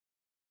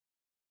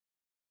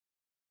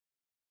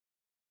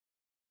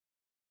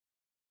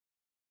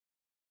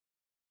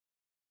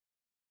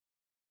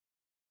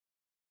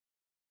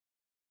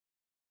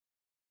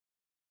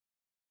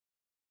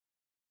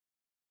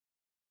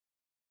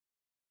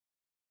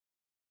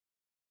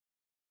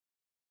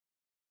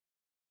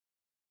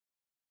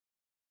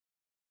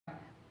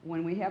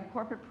When we have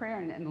corporate prayer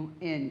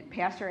and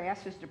pastor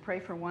asks us to pray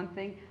for one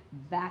thing,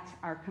 that's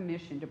our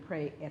commission to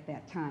pray at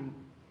that time.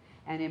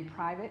 And in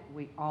private,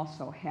 we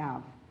also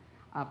have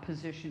a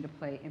position to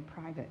play in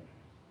private.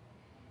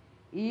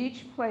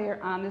 Each player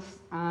on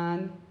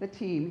the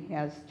team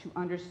has to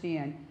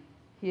understand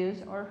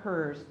his or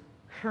her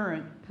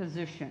current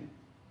position.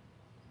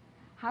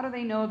 How do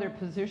they know their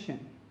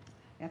position?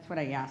 That's what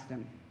I asked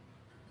him.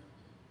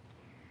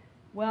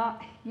 Well,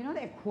 you know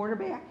that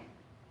quarterback?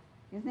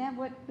 Isn't that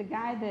what the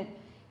guy that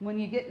when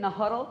you get in a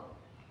huddle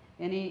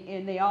and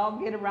they all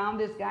get around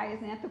this guy,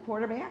 isn't that the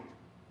quarterback?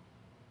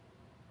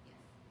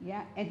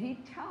 Yeah, and he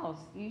tells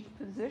each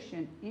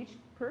position, each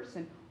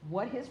person,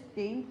 what his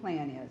game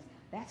plan is.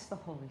 That's the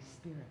Holy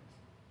Spirit.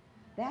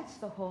 That's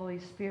the Holy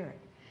Spirit.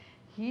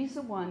 He's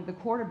the one, the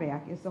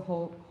quarterback is the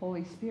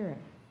Holy Spirit.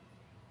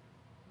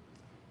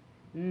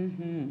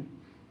 Then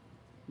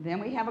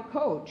we have a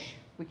coach.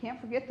 We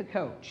can't forget the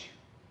coach.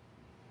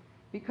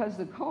 Because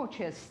the coach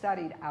has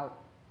studied out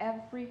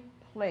every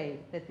play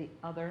that the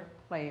other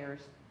players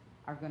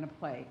are going to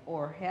play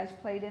or has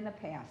played in the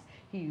past.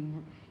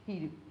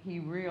 He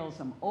reels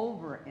them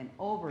over and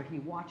over. He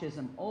watches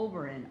them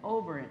over and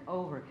over and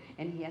over,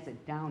 and he has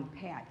it down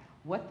pat.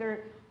 What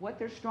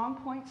their strong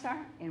points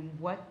are and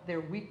what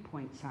their weak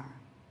points are.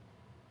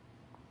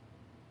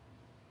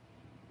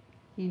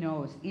 He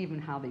knows even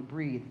how they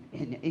breathe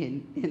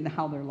in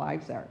how their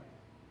lives are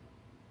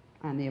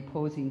on the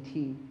opposing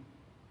team.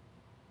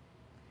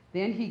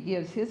 Then he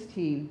gives his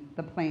team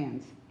the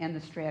plans and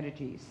the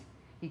strategies.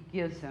 He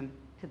gives them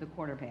to the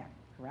quarterback,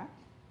 correct?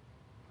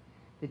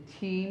 The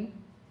team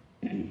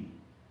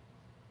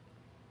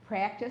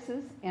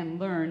practices and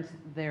learns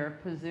their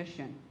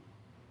position.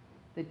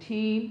 The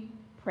team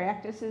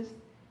practices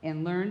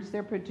and learns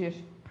their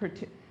positions,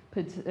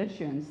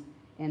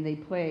 and they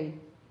play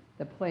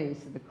the plays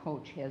that the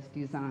coach has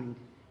designed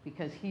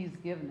because he's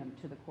given them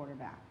to the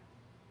quarterback.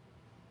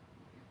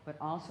 But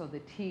also the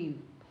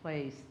team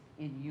plays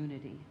in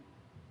unity.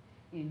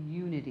 In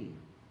unity.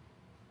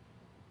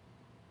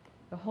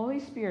 The Holy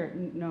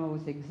Spirit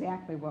knows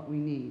exactly what we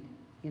need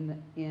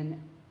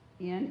in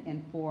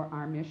and for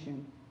our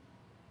mission.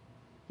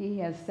 He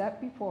has set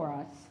before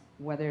us,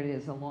 whether it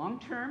is a long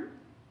term,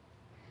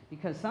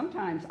 because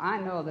sometimes I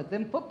know that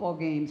them football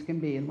games can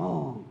be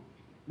long.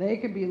 They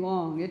can be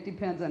long. It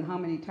depends on how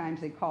many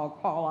times they call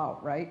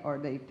out, right? Or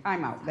they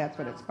timeout. That's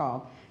what it's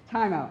called.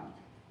 Timeout.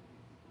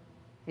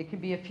 It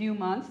could be a few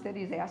months that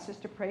he's asked us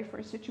to pray for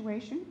a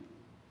situation.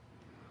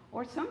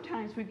 Or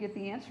sometimes we get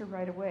the answer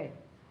right away.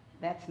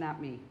 That's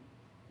not me.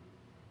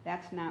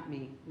 That's not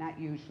me. Not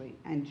usually,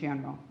 in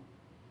general.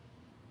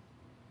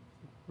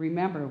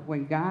 Remember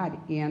when God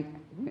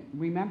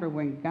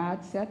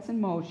sets in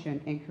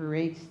motion and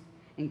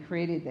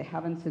created the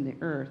heavens and the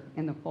earth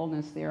and the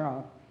fullness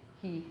thereof,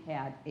 he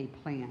had a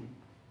plan.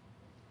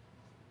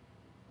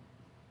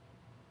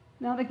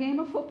 Now the game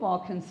of football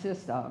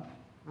consists of,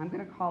 I'm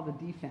going to call the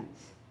defense,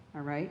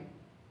 all right?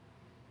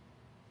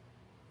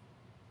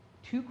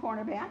 2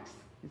 cornerbacks,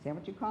 is that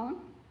what you call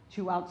them?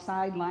 2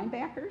 outside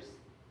linebackers,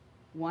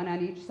 1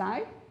 on each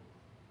side.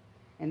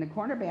 And the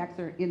cornerbacks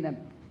are in the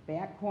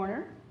back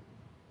corner.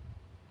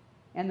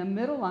 And the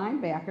middle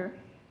linebacker,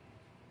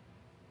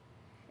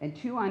 and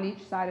 2 on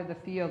each side of the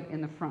field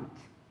in the front.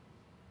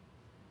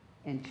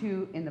 And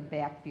 2 in the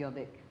backfield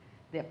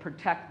that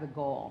protect the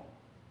goal.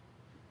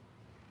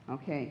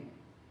 Okay.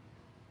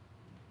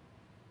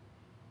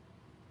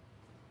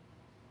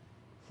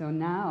 So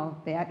now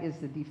that is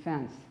the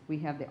defense. We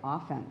have the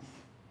offense.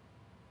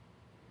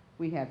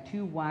 We have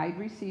 2 wide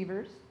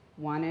receivers,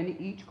 1 in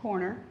each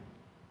corner.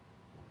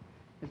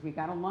 Because we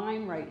got a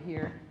line right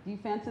here.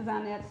 Defense is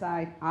on that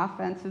side,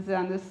 offense is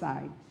on this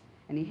side.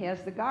 And he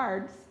has the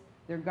guards.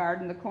 They're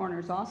guarding the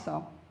corners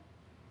also.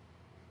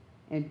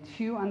 And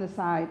 2 on the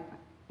side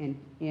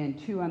and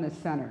 2 on the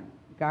center,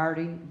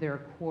 guarding their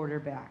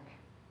quarterback.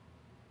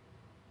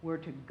 We're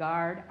to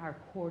guard our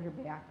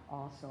quarterback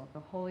also. The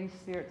Holy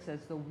Spirit says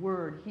the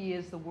Word, He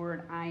is the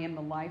Word, I am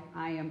the life,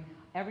 I am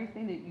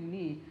everything that you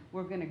need.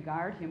 We're going to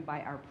guard Him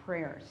by our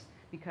prayers.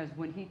 Because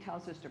when He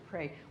tells us to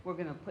pray, we're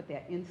going to put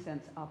that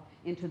incense up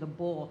into the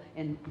bowl,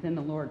 and then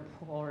the Lord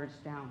pours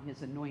down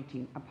His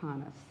anointing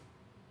upon us.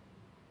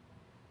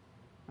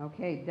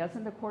 Okay,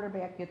 doesn't the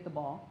quarterback get the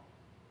ball?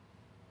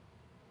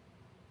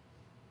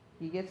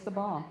 He gets the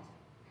ball,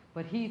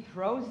 but he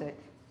throws it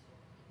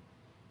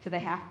to the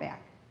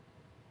halfback.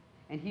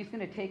 And he's going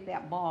to take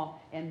that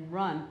ball and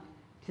run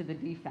to the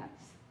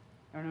defense.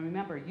 And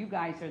remember, you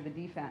guys are the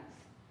defense.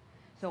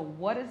 So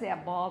what is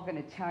that ball going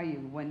to tell you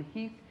when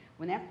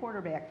that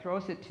quarterback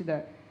throws it to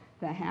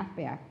the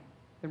halfback,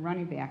 the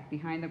running back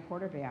behind the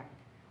quarterback?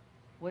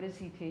 What is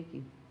he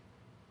taking?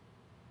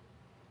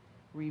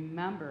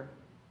 Remember,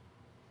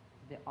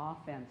 the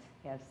offense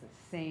has the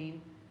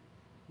same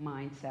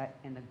mindset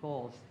and the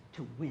goals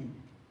to win.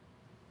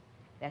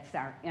 That's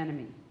our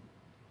enemy.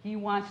 He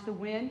wants to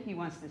win, he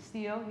wants to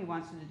steal, he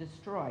wants to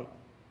destroy.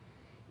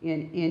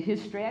 And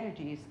his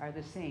strategies are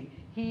the same.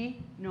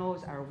 He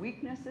knows our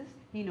weaknesses,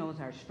 he knows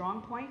our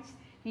strong points,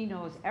 he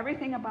knows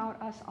everything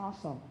about us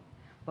also.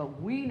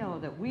 But we know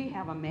that we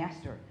have a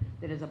master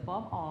that is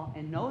above all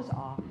and knows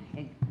all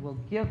and will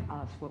give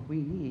us what we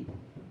need.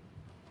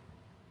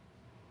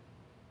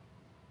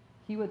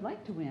 He would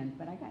like to win,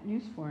 but I got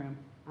news for him.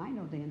 I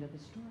know the end of the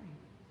story.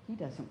 He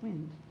doesn't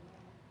win.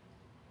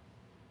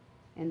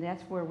 And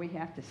that's where we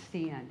have to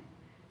stand.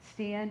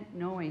 Stand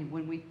knowing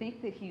when we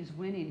think that he's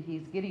winning,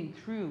 he's getting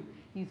through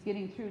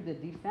the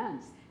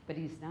defense, but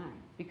he's not.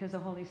 Because the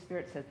Holy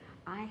Spirit says,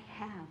 I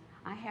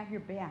have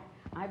your back.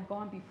 I've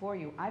gone before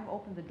you. I've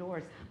opened the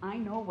doors. I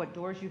know what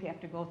doors you have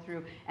to go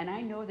through, and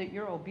I know that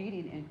you're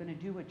obedient and going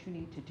to do what you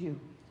need to do.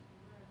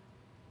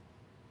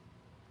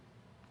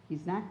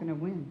 He's not going to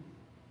win.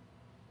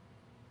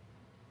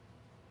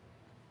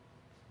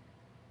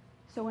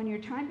 So in your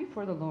time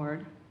before the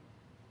Lord,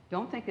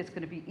 don't think it's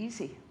going to be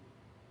easy.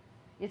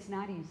 It's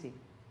not easy.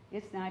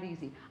 It's not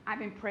easy. I've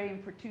been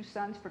praying for 2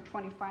 sons for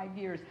 25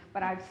 years,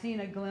 but I've seen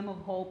a glimmer of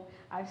hope.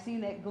 I've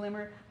seen that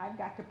glimmer. I've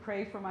got to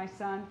pray for my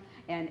son,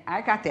 and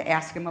I got to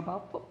ask him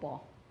about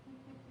football.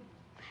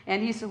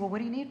 And he said, well, what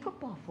do you need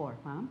football for,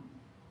 Mom?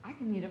 I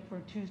can need it for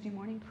a Tuesday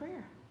morning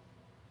prayer.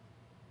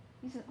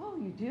 He said, oh,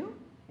 you do?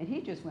 And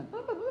he just went,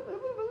 boo, boo, boo, boo,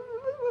 boo,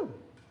 boo, boo.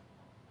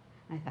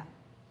 I thought,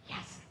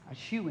 yes, a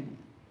shoe in.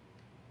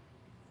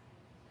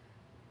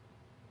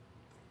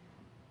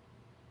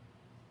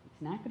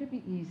 It's not going to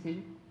be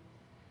easy.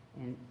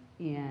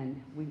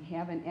 And we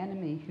have an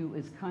enemy who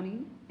is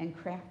cunning and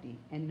crafty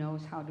and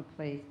knows how to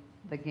play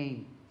the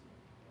game.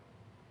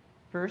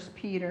 1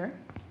 Peter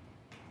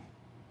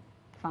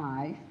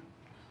 5.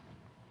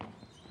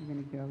 I'm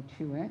going to go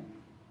to it.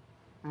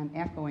 I'm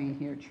echoing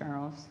here,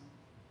 Charles.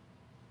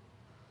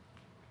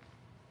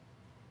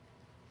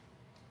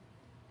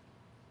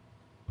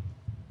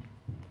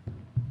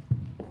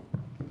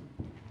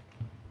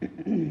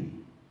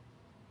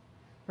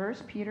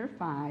 First Peter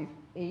 5,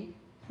 8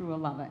 through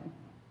 11.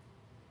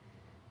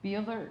 Be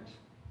alert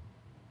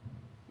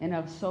and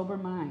of sober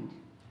mind.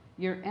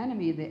 Your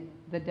enemy,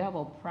 the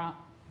devil,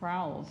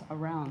 prowls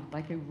around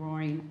like a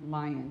roaring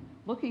lion,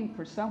 looking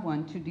for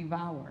someone to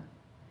devour.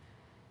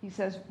 He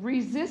says,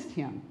 resist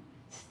him.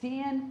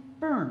 Stand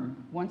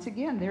firm. Once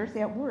again, there's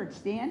that word.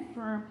 Stand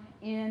firm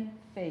in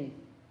faith.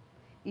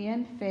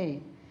 In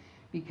faith.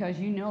 Because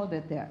you know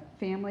that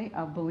family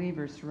of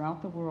believers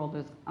throughout the world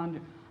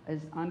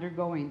is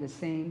undergoing the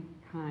same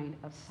kind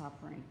of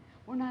suffering.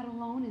 We're not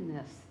alone in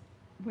this.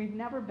 We've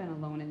never been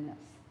alone in this.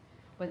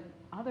 But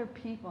other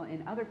people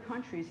in other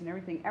countries and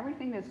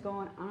everything that's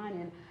going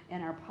on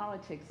in our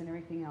politics and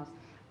everything else,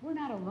 we're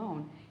not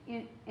alone.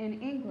 In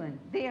England,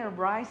 they are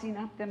rising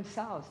up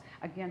themselves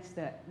against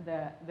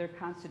their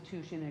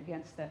constitution,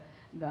 against the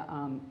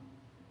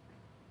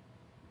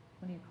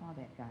what do you call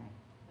that guy?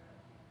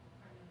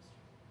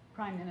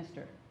 Prime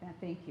Minister.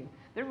 Thank you.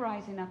 They're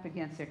rising up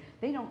against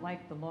they don't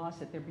like the laws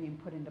that they're being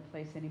put into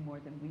place any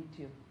more than we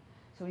do.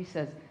 So he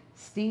says,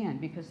 stand,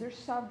 because they're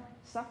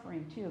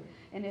suffering too.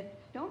 And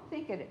don't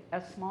think it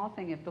a small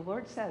thing. If the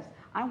Lord says,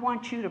 I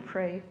want you to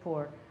pray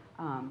for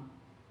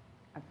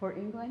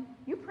England,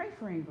 you pray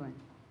for England.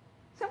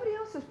 Somebody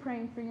else is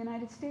praying for the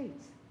United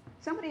States.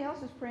 Somebody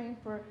else is praying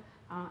for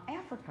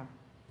Africa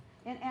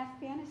and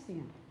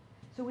Afghanistan.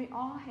 So we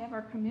all have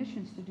our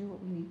commissions to do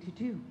what we need to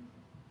do.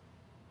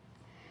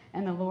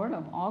 And the Lord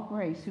of all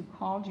grace, who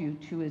called you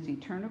to his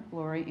eternal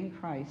glory in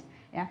Christ,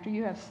 after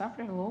you have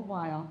suffered a little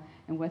while,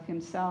 and will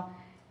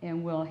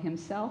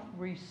himself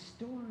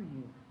restore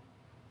you.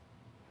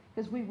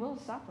 Because we will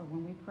suffer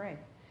when we pray.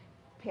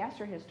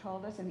 Pastor has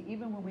told us, and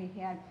even when we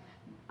had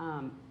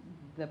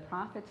the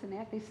prophets and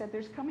that, they said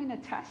there's coming a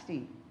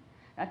testing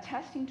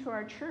to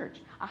our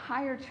church, a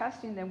higher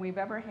testing than we've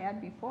ever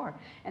had before.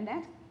 And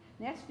that's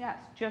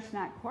just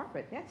not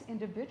corporate. That's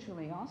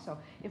individually also.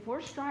 If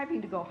we're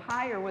striving to go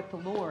higher with the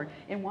Lord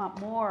and want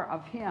more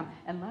of him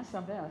and less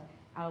of us,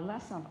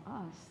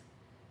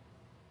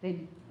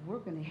 then we're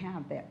going to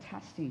have that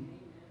testing,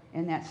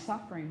 and that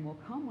suffering will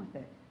come with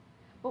it.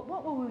 But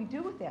what will we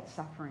do with that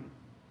suffering?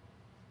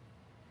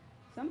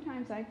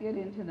 Sometimes I get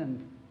into the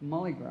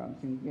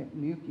mullygrubs and get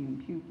muky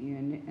and pukey,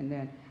 and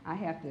then I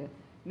have to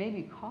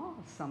maybe call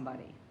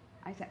somebody.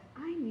 I say,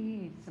 I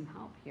need some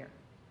help here.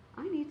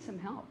 I need some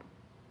help.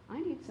 I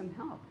need some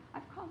help.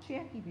 I've called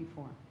Jackie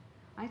before.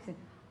 I said,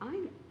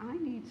 I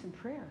need some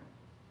prayer.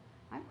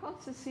 I've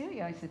called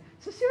Cecilia. I said,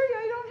 Cecilia,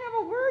 I don't have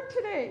a word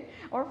today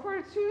or for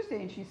a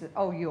Tuesday. And she said,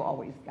 oh, you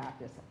always got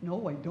this.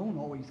 No, I don't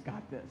always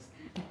got this.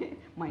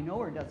 My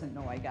knower doesn't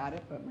know I got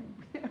it, but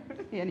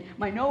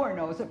my knower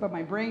knows it, but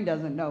my brain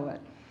doesn't know it.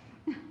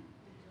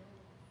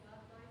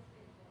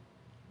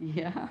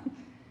 Yeah.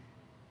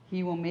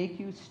 He will make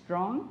you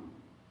strong,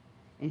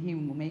 and he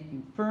will make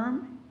you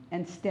firm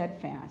and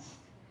steadfast.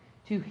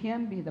 To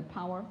him be the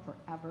power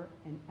forever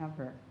and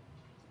ever.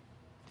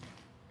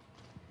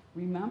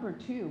 Remember,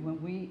 too,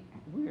 when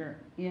we're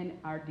in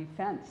our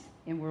defense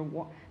and we're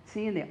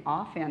seeing the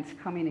offense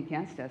coming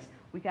against us,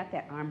 we got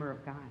that armor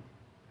of God.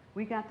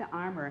 We got the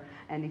armor,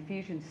 and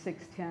Ephesians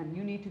 6:10.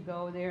 You need to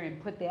go there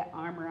and put that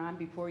armor on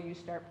before you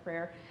start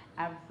prayer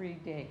every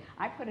day.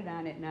 I put it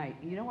on at night.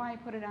 You know why I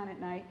put it on at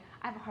night?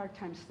 I have a hard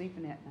time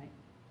sleeping at night.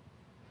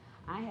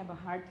 I have a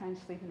hard time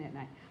sleeping at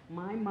night.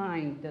 My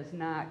mind does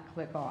not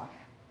click off.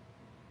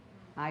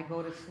 I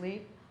go to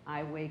sleep,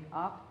 I wake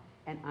up,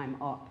 and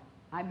I'm up.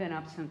 I've been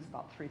up since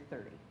about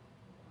 3:30.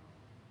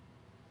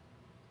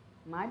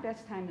 My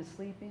best time of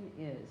sleeping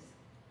is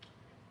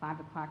 5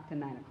 o'clock to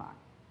 9 o'clock.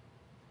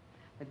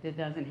 But that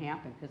doesn't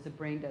happen because the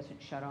brain doesn't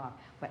shut off.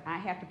 But I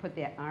have to put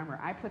that armor,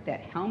 I put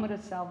that helmet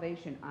of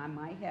salvation on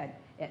my head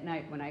at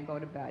night when I go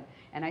to bed.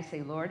 And I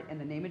say, Lord, in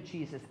the name of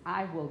Jesus,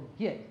 I will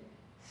get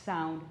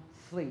sound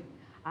sleep.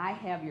 I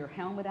have your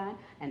helmet on,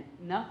 and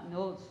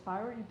those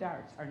fiery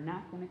darts are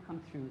not going to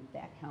come through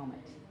that helmet.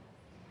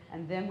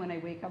 And then when I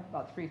wake up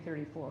about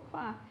 3:30, 4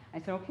 o'clock, I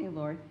say, okay,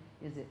 Lord,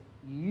 is it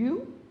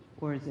you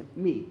or is it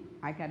me?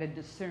 I got to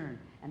discern.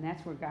 And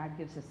that's where God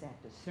gives us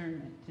that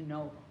discernment to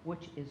know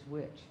which is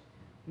which.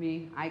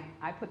 Me,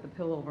 I put the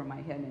pillow over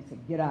my head and I say,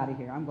 get out of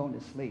here. I'm going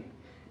to sleep.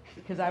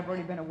 Because I've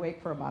already been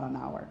awake for about an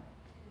hour.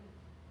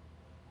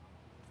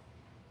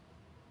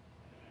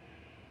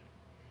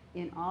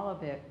 In all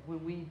of it,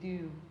 when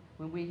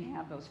we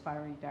have those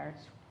fiery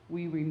darts,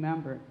 we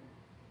remember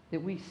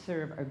that we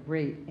serve a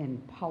great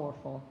and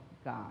powerful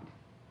God.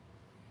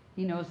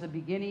 He knows the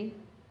beginning,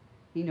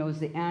 he knows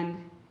the end,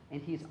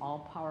 and he's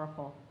all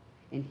powerful,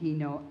 and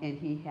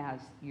he has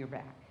your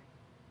back.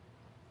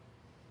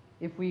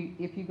 If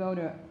you go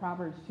to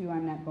Proverbs 2,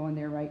 I'm not going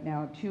there right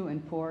now, 2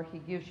 and 4, he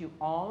gives you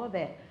all of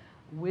that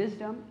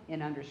wisdom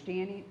and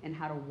understanding and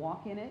how to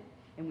walk in it,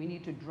 and we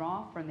need to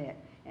draw from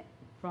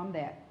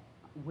that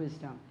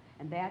wisdom.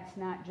 And that's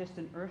not just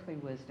an earthly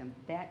wisdom,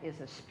 that is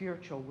a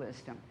spiritual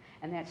wisdom.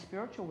 And that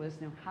spiritual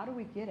wisdom, how do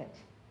we get it?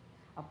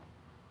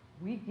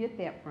 We get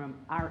that from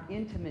our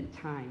intimate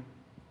time.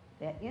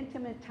 That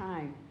intimate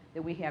time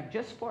that we have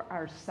just for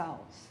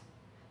ourselves.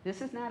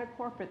 This is not a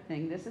corporate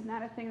thing. This is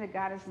not a thing that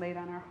God has laid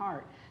on our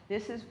heart.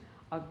 This is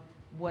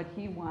what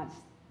he wants,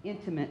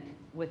 intimate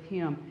with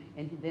him.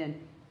 And then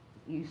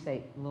you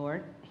say,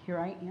 Lord, here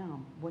I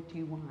am. What do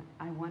you want?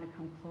 I want to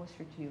come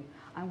closer to you.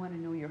 I want to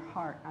know your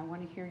heart. I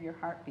want to hear your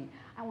heartbeat.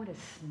 I want to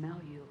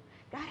smell you.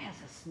 God has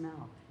a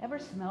smell. Ever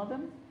smelled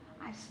him?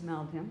 I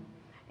smelled him.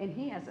 And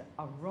he has an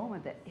aroma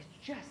that is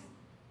just,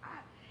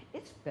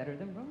 it's better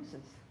than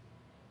roses.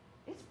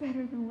 It's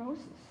better than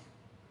roses.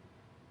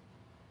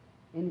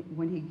 And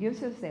when he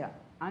gives us that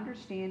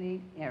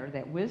understanding, or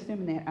that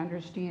wisdom and that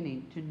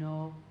understanding to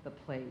know the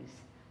plays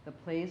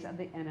of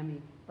the enemy,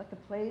 but the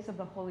plays of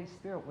the Holy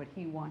Spirit, what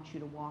he wants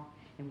you to walk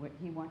and what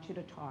he wants you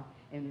to talk,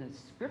 and the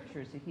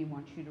scriptures that he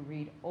wants you to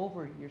read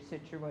over your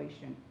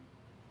situation.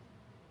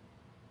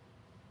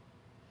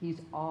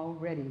 He's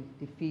already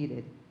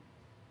defeated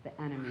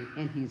the enemy,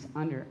 and he's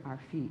under our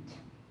feet.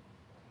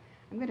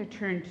 I'm going to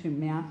turn to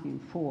Matthew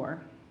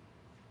 4,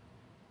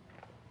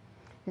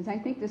 because I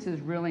think this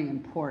is really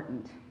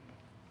important.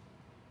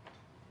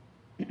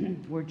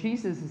 Where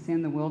Jesus is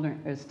in the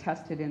wilderness, is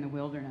tested in the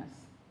wilderness.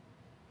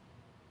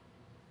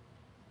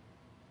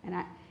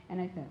 And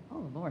I thought,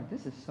 oh Lord,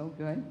 this is so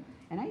good.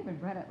 And I even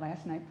read it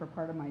last night for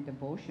part of my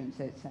devotions.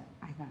 I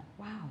thought,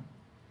 wow,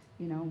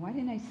 why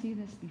didn't I see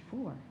this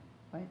before?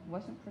 But it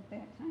wasn't for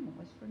that time, it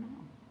was for now.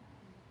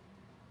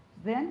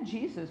 Then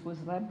Jesus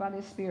was led by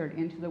the Spirit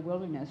into the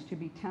wilderness to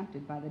be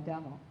tempted by the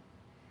devil.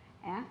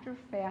 After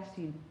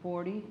fasting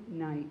 40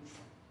 nights,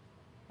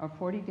 or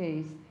 40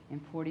 days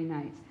and 40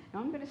 nights.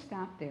 Now I'm going to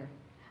stop there.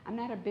 I'm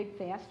not a big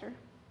faster.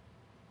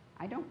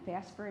 I don't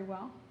fast very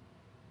well.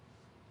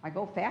 I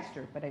go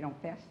faster, but I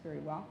don't fast very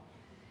well.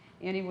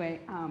 Anyway,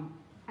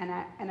 and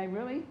I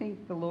really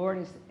think the Lord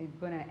is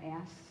going to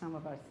ask some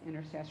of us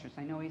intercessors.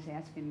 I know he's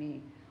asking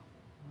me,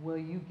 will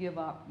you give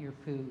up your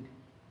food?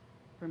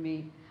 For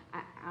me,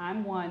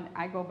 I'm one,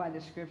 I go by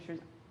the scriptures.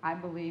 I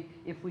believe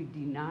if we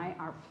deny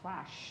our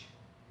flesh,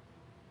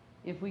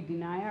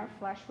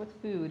 with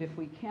food, if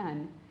we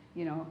can,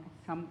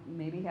 some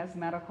maybe has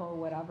medical or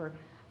whatever,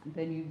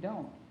 then you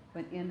don't.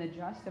 But in the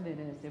gist of it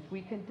is, if we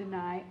can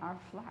deny our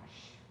flesh.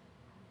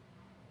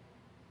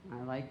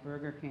 I like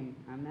Burger King.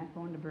 I'm not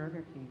going to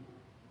Burger King.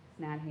 It's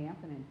not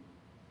happening.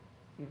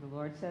 If the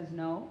Lord says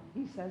no,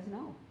 he says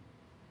no.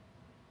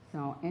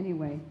 So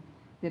anyway,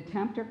 the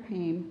tempter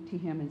came to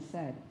him and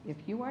said, if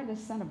you are the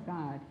Son of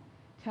God,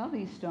 tell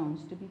these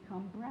stones to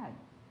become bread.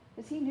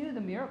 Because he knew the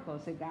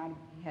miracles that God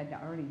had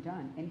already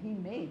done, and he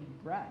made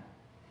bread.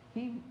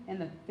 And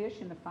the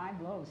fish and the 5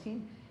 loaves,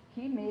 he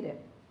made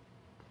it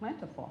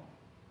plentiful.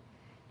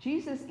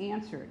 Jesus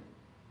answered.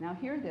 Now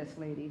hear this,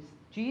 ladies.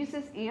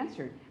 Jesus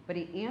answered, but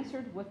he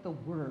answered with the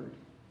word.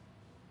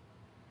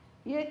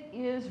 It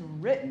is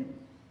written.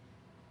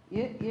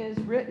 It is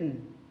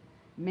written.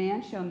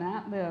 Man shall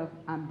not live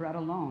on bread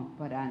alone,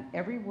 but on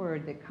every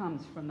word that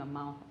comes from the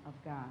mouth of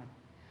God.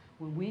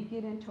 When we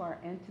get into our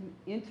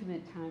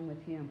intimate time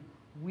with him,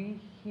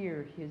 we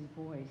hear his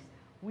voice.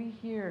 We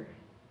hear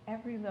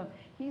every love.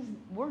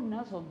 We're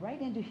nuzzled right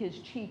into his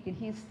cheek, and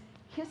he's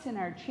kissing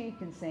our cheek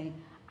and saying,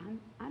 I'm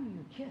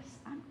your kiss.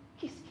 I'm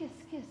kiss, kiss,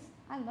 kiss.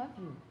 I love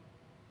you.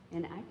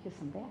 And I kiss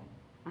him back.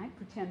 I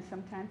pretend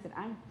sometimes that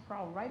I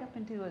crawl right up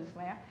into his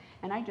lap,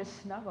 and I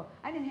just snuggle.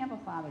 I didn't have a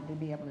father to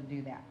be able to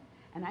do that.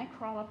 And I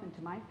crawl up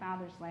into my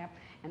Father's lap,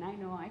 and I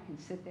know I can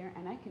sit there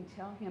and I can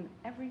tell him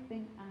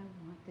everything I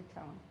want to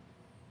tell him.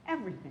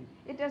 Everything.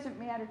 It doesn't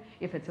matter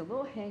if it's a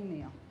little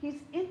hangnail.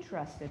 He's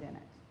interested in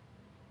it.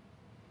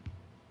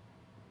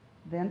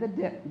 Then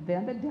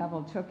the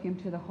devil took him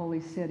to the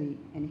holy city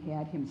and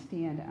had him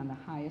stand on the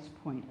highest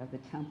point of the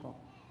temple.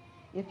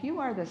 If you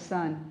are the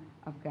Son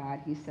of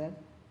God, he said,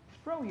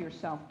 throw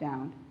yourself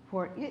down,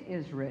 for it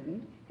is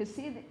written. Because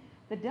see,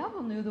 the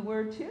devil knew the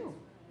word too.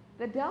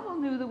 The devil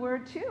knew the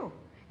word too.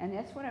 And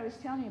that's what I was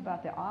telling you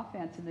about the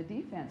offense and the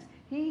defense.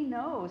 He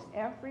knows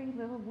every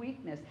little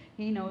weakness.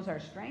 He knows our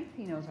strength,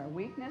 he knows our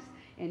weakness,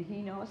 and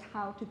he knows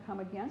how to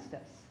come against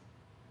us.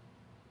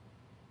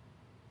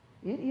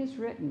 It is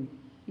written,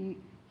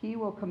 he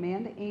will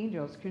command the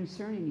angels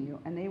concerning you,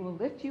 and they will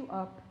lift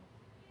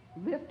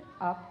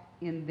up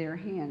in their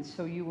hands,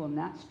 so you will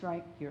not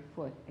strike your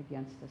foot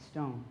against a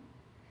stone.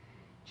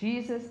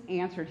 Jesus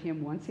answered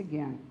him once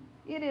again,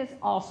 it is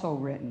also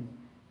written,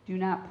 do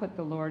not put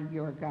the Lord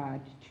your God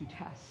to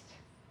test.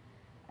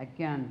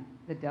 Again,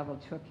 the devil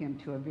took him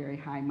to a very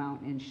high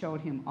mountain and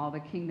showed him all the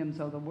kingdoms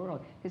of the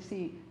world. Because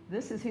see,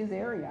 this is his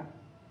area.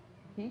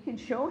 He can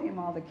show him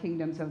all the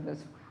kingdoms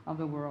of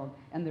the world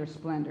and their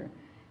splendor.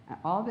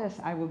 All this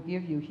I will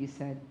give you, he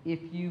said, if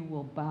you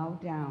will bow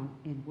down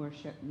and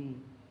worship me.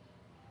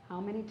 How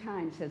many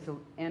times has the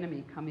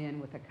enemy come in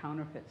with a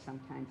counterfeit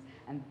sometimes?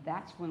 And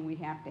that's when we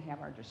have to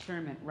have our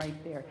discernment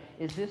right there.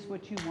 Is this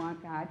what you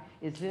want, God?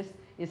 Is this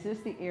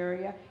the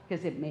area?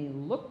 Because it may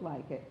look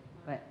like it,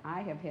 but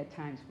I have had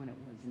times when it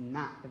was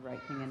not the right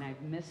thing, and I've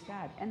missed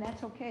God. And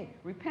that's okay.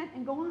 Repent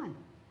and go on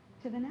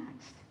to the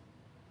next.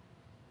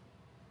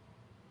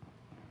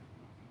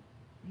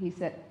 He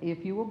said,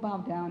 if you will bow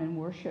down and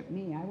worship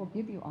me, I will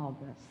give you all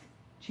this.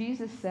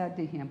 Jesus said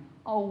to him,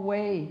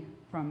 away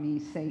from me,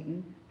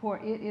 Satan, for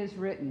it is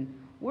written,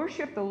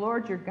 worship the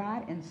Lord your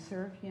God and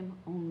serve him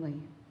only.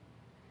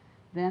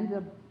 Then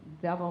the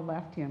devil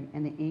left him,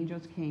 and the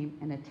angels came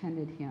and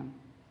attended him.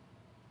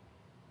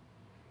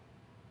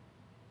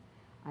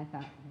 I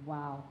thought,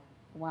 wow,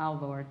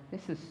 Lord,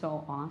 this is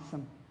so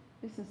awesome.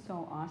 This is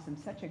so awesome.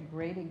 Such a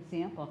great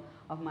example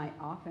of my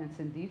offense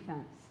and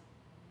defense.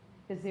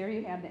 Because there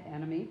you have the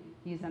enemy.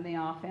 He's on the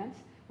offense.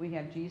 We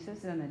have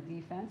Jesus on the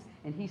defense,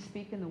 and he's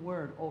speaking the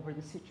word over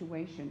the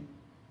situation.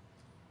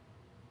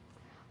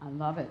 I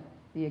love it.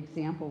 The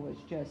example was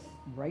just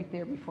right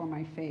there before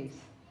my face.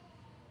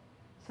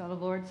 So the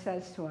Lord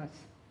says to us,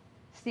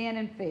 stand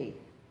in faith.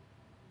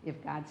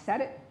 If God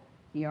said it,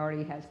 he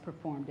already has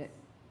performed it.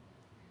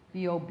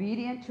 Be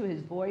obedient to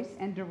his voice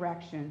and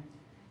direction,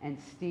 and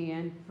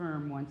stand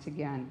firm once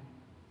again.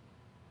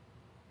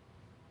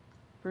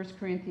 1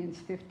 Corinthians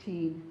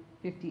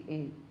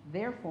 15:58.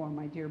 Therefore,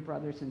 my dear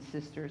brothers and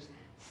sisters,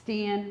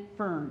 stand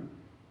firm.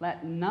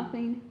 Let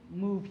nothing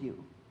move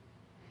you.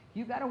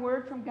 You got a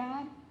word from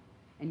God,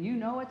 and you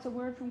know it's a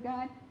word from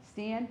God,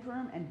 stand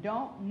firm and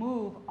don't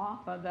move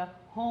off of the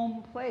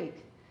home plate.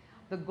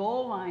 The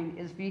goal line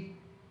is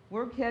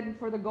we're heading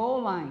for the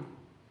goal line,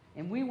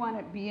 and we want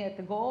to be at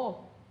the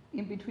goal,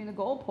 in between the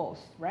goal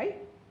posts, right?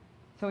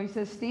 So he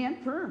says,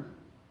 stand firm.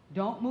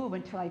 Don't move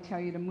until I tell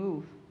you to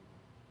move.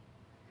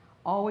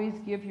 Always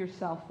give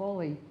yourself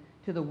fully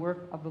to the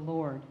work of the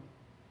Lord,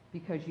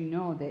 because you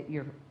know that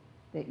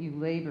you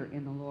labor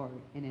in the Lord,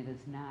 and it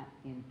is not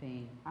in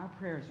vain. Our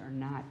prayers are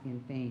not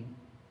in vain.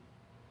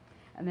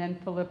 And then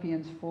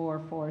Philippians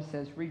 4:4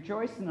 says,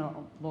 rejoice in the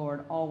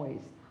Lord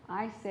always.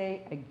 I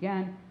say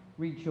again,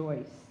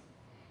 rejoice.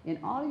 In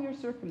all your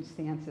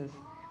circumstances,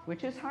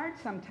 which is hard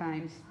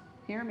sometimes,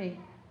 hear me,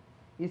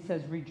 it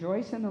says,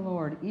 rejoice in the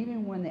Lord.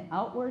 Even when the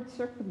outward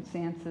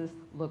circumstances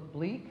look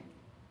bleak,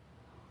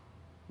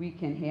 we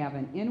can have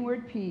an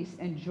inward peace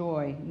and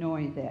joy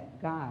knowing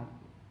that God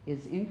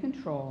is in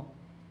control.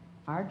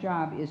 Our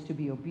job is to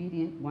be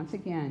obedient once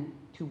again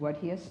to what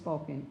he has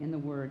spoken in the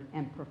word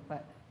and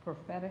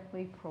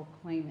prophetically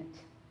proclaim it.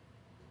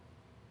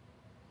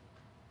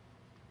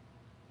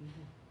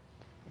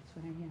 That's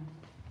what I have.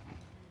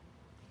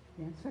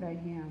 That's what I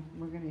have.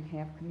 We're going to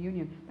have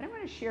communion. But I'm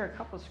going to share a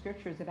couple of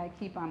scriptures that I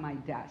keep on my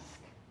desk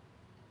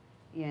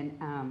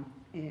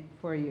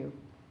for you.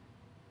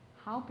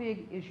 How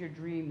big is your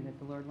dream that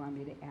the Lord wanted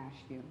me to ask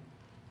you?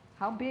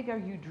 How big are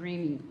you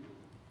dreaming?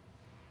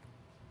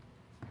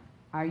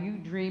 Are you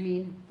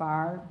dreaming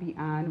far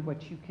beyond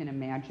what you can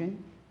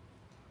imagine?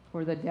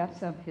 For the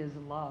depths of his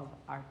love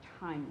are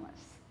timeless.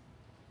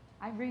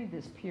 I read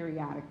this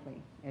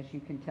periodically. As you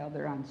can tell,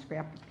 they're on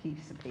scrap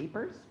piece of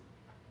papers.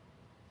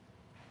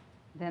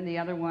 Then the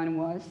other one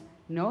was,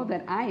 know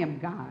that I am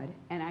God,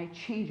 and I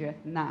changeth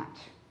not.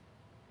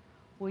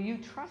 Will you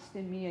trust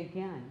in me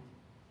again?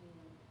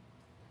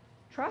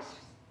 Trust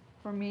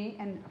for me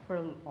and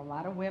for a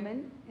lot of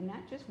women, and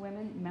not just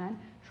women, men,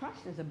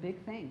 trust is a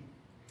big thing.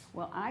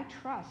 Well, I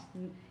trust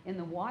in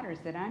the waters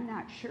that I'm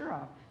not sure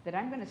of, that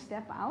I'm going to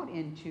step out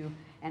into,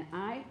 and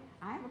I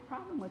have a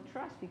problem with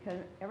trust because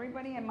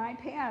everybody in my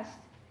past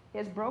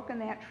has broken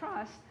that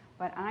trust,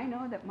 but I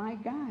know that my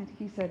God,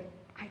 he said,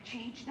 I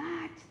change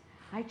not,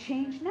 I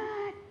change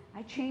not,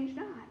 I change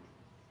not.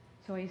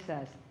 So he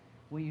says,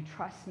 Will you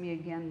trust me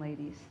again,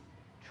 ladies?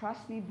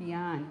 Trust me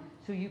beyond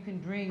so you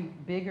can dream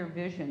bigger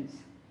visions.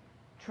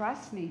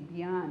 Trust me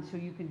beyond so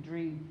you can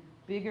dream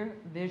bigger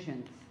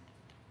visions.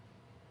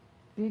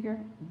 Bigger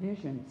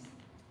visions.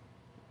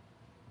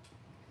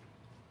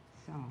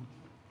 So,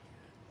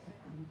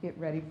 get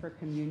ready for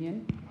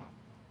communion.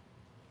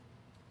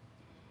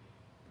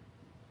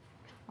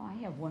 Oh, I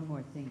have one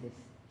more thing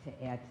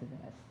to add to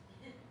this.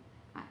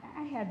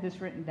 I had this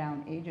written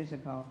down ages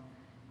ago.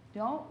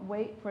 Don't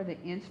wait for the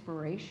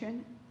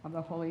inspiration of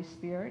the Holy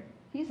Spirit.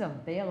 He's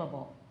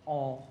available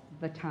all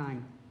the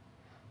time.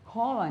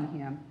 Call on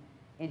him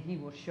and he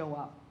will show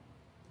up.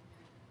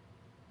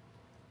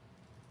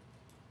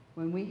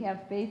 When we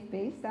have faith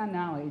based on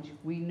knowledge,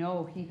 we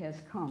know he has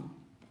come.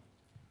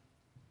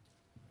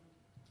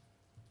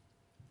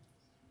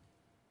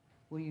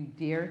 Will you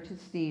dare to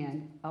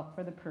stand up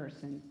for the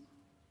person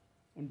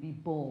and be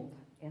bold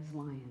as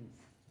lions?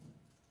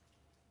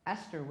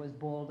 Esther was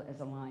bold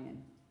as a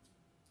lion.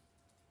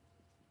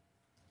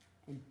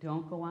 And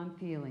don't go on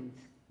feelings.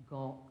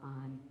 Go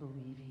on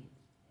believing.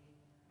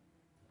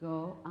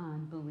 Go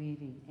on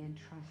believing and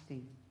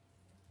trusting.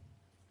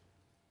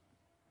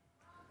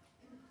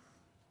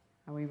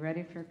 Are we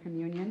ready for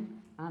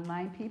communion?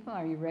 Online people,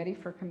 are you ready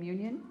for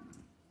communion?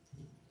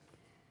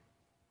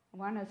 I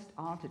want us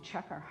all to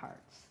check our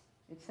hearts.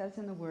 It says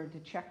in the Word to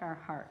check our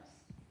hearts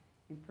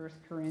in 1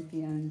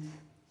 Corinthians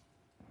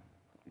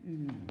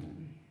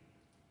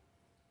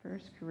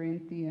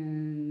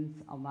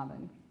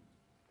 11.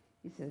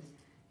 He says,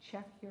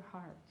 check your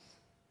hearts.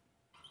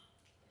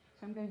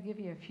 So I'm going to give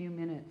you a few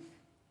minutes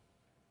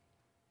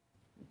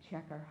to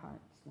check our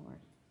hearts, Lord.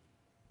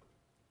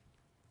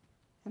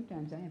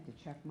 Sometimes I have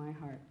to check my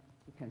heart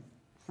because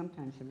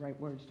sometimes the right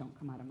words don't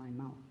come out of my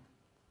mouth.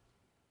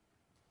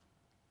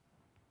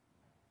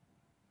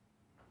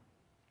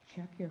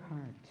 Check your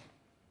heart.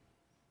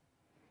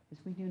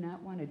 Because we do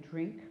not want to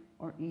drink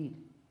or eat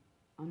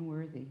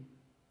unworthy.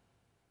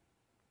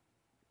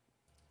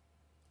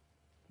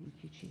 Thank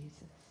you,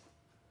 Jesus.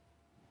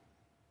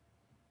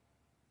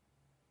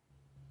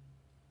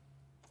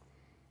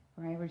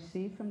 For I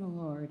received from the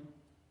Lord,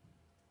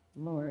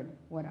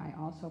 what I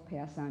also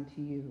pass on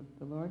to you.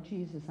 The Lord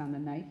Jesus, on the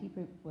night he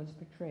was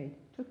betrayed,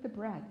 took the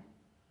bread.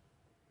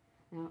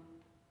 Now,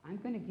 I'm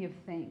going to give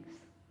thanks.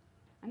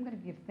 I'm going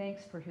to give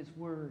thanks for his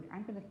word.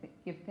 I'm going to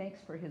give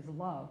thanks for his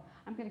love.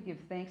 I'm going to give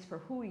thanks for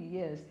who he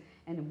is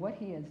and what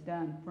he has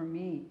done for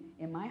me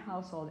in my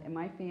household and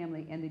my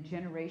family and the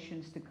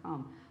generations to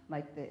come,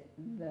 like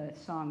the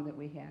song that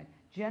we had.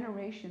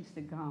 Generations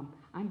to come.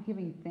 I'm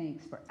giving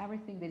thanks for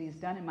everything that he's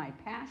done in my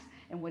past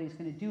and what he's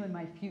going to do in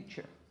my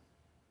future.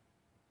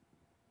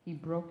 He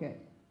broke it.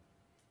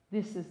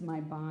 This is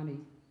my body,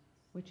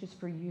 which is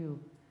for you.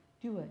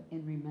 Do it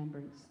in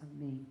remembrance of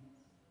me.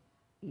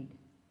 Eat.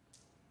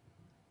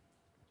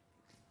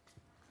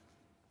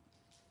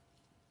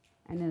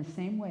 And in the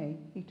same way,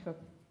 he took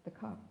the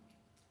cup.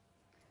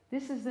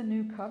 This is the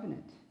new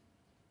covenant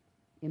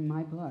in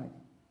my blood.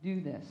 Do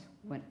this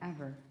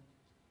whenever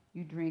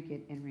you drink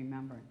it in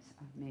remembrance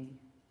of me.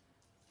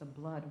 The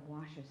blood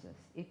washes us.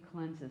 It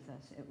cleanses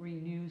us. It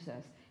renews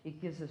us. It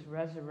gives us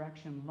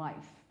resurrection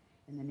life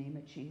in the name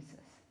of Jesus.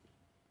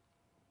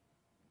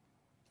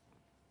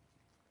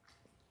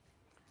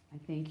 I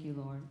thank you,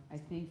 Lord. I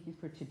thank you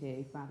for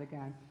today, Father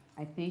God.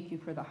 I thank you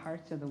for the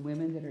hearts of the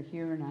women that are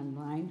here and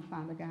online,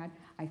 Father God.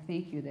 I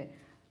thank you that,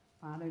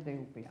 Father, there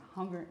will be a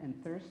hunger and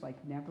thirst like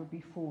never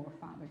before,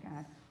 Father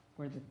God,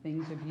 for the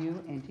things of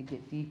you and to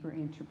get deeper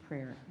into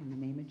prayer in the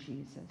name of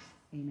Jesus.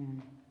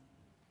 Amen.